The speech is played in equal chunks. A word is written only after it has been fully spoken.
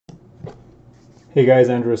Hey guys,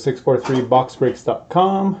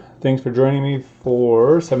 Andrew643boxbreaks.com. Thanks for joining me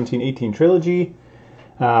for 1718 Trilogy.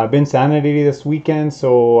 I've been Sanity this weekend,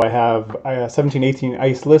 so I have 1718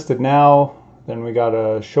 Ice listed now. Then we got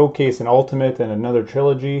a Showcase, an Ultimate, and another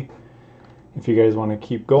Trilogy. If you guys want to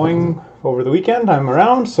keep going over the weekend, I'm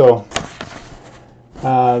around. So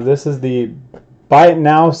this is the Buy It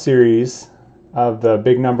Now series of the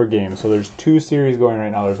big number game. So there's two series going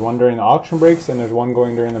right now. There's one during the auction breaks, and there's one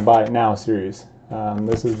going during the Buy It Now series.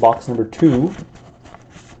 This is box number 2.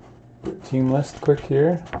 Team list quick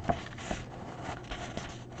here.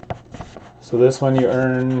 So this one you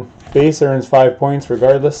earn, base earns 5 points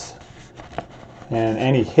regardless. And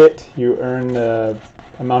any hit, you earn the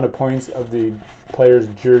amount of points of the player's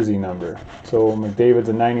jersey number. So McDavid's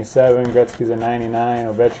a 97, Gretzky's a 99,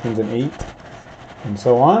 Ovechkin's an 8, and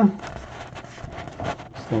so on.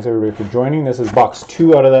 So thanks everybody for joining. This is box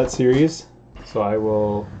 2 out of that series. So I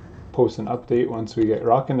will post an update once we get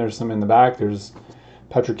rocking. There's some in the back. There's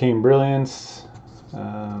Patrick Kane Brilliance,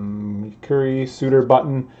 Curry, Suter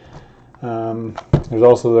button. There's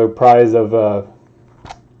also the prize of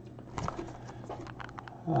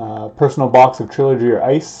personal box of Trilogy or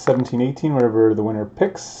Ice 1718, whatever the winner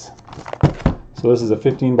picks. So this is a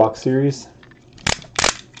 15 box series.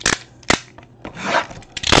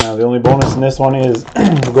 Now the only bonus in this one is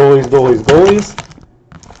goalies.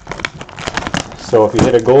 So if you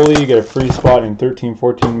hit a goalie, you get a free spot in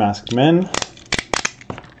 13-14 Masked Men.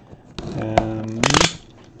 And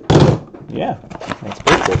yeah, let's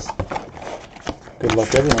break this. Good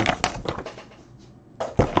luck everyone.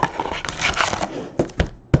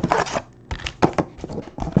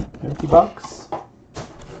 Empty box.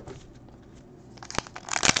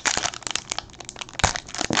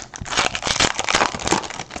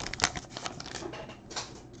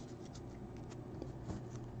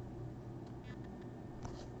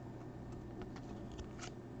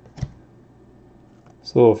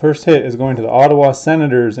 So first hit is going to the Ottawa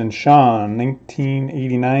Senators and Sean,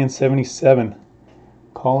 1989-77.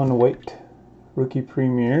 Colin White, rookie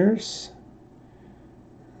premieres.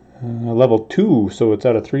 Level 2, so it's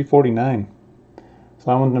out of 349. So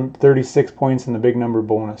that one's 36 points in the big number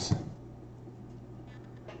bonus.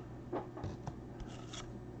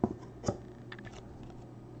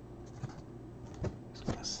 Just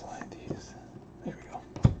gonna slide these. There we go.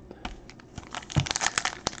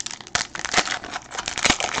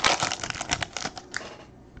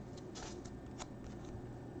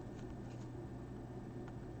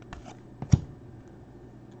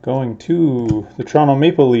 Going to the Toronto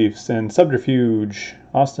Maple Leafs and Subterfuge,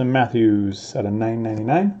 Austin Matthews at a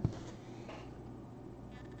 $9.99.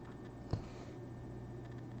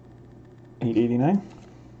 889.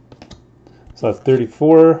 So that's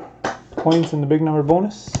 34 points in the big number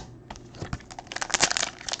bonus.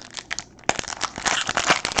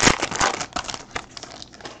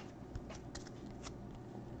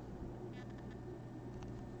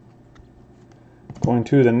 Going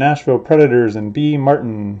to the Nashville Predators and B.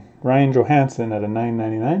 Martin, Ryan Johansson at a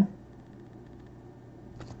 $9.99.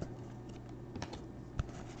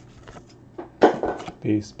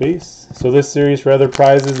 Base. So this series for other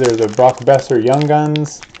prizes, there's a Brock Besser Young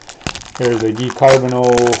Guns, there's a Guy Carbonneau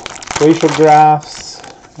Glacial Graphs,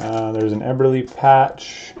 there's an Eberle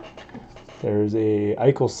patch, there's a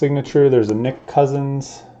Eichel signature, there's a Nick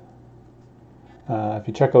Cousins. If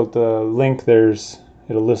you check out the link, it'll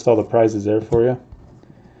list all the prizes there for you.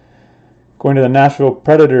 Going to the Nashville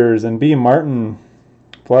Predators and B. Martin,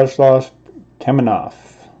 Vladislav Kamenov.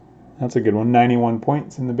 That's a good one. 91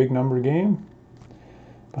 points in the big number game.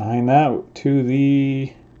 Behind that, to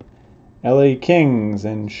the LA Kings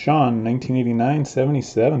and Sean,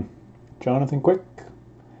 1989-77. Jonathan Quick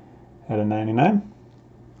at a 99.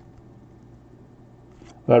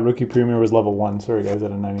 That rookie premier was level 1. Sorry guys, at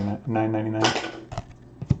a 9.99.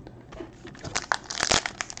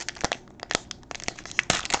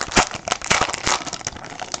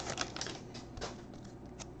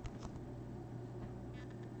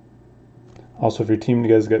 Also, if your team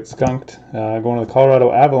guys get skunked, going to the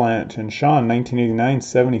Colorado Avalanche and Sean,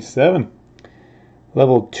 1989-77.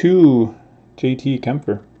 Level 2, JT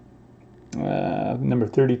Kempfer. Number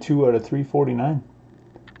 32 out of 349.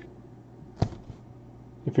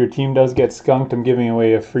 If your team does get skunked, I'm giving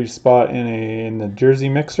away a free spot in the jersey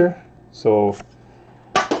mixer. So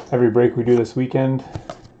every break we do this weekend,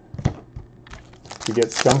 if you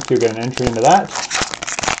get skunked, you'll get an entry into that.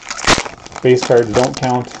 Base cards don't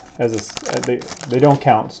count. They don't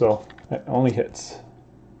count, so it only hits.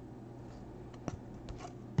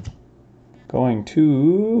 Going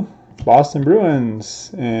to Boston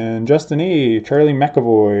Bruins and Justin E. Charlie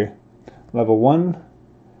McAvoy, level 1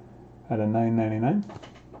 out of $9.99.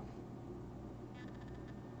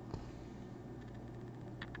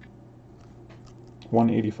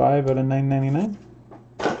 $185 out of $9.99.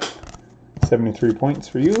 73 points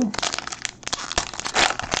for you.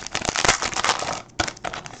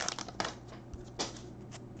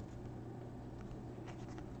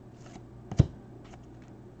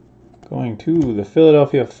 Going to the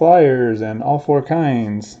Philadelphia Flyers and all four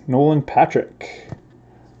kinds. Nolan Patrick,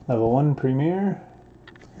 level 1 Premier,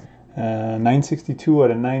 962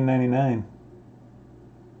 out of 999.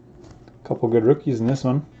 Couple good rookies in this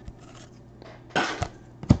one.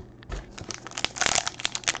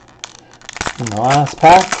 In the last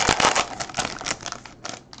pack,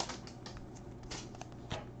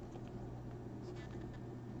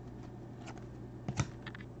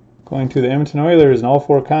 going to the Edmonton Oilers and all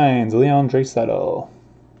four kinds, Leon Draisaitl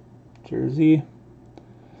jersey.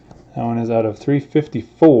 That one is out of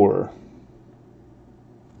 354.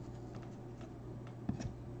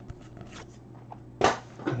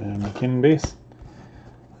 And McKinnon base.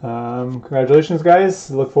 Congratulations,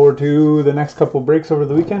 guys. Look forward to the next couple breaks over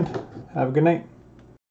the weekend. Have a good night.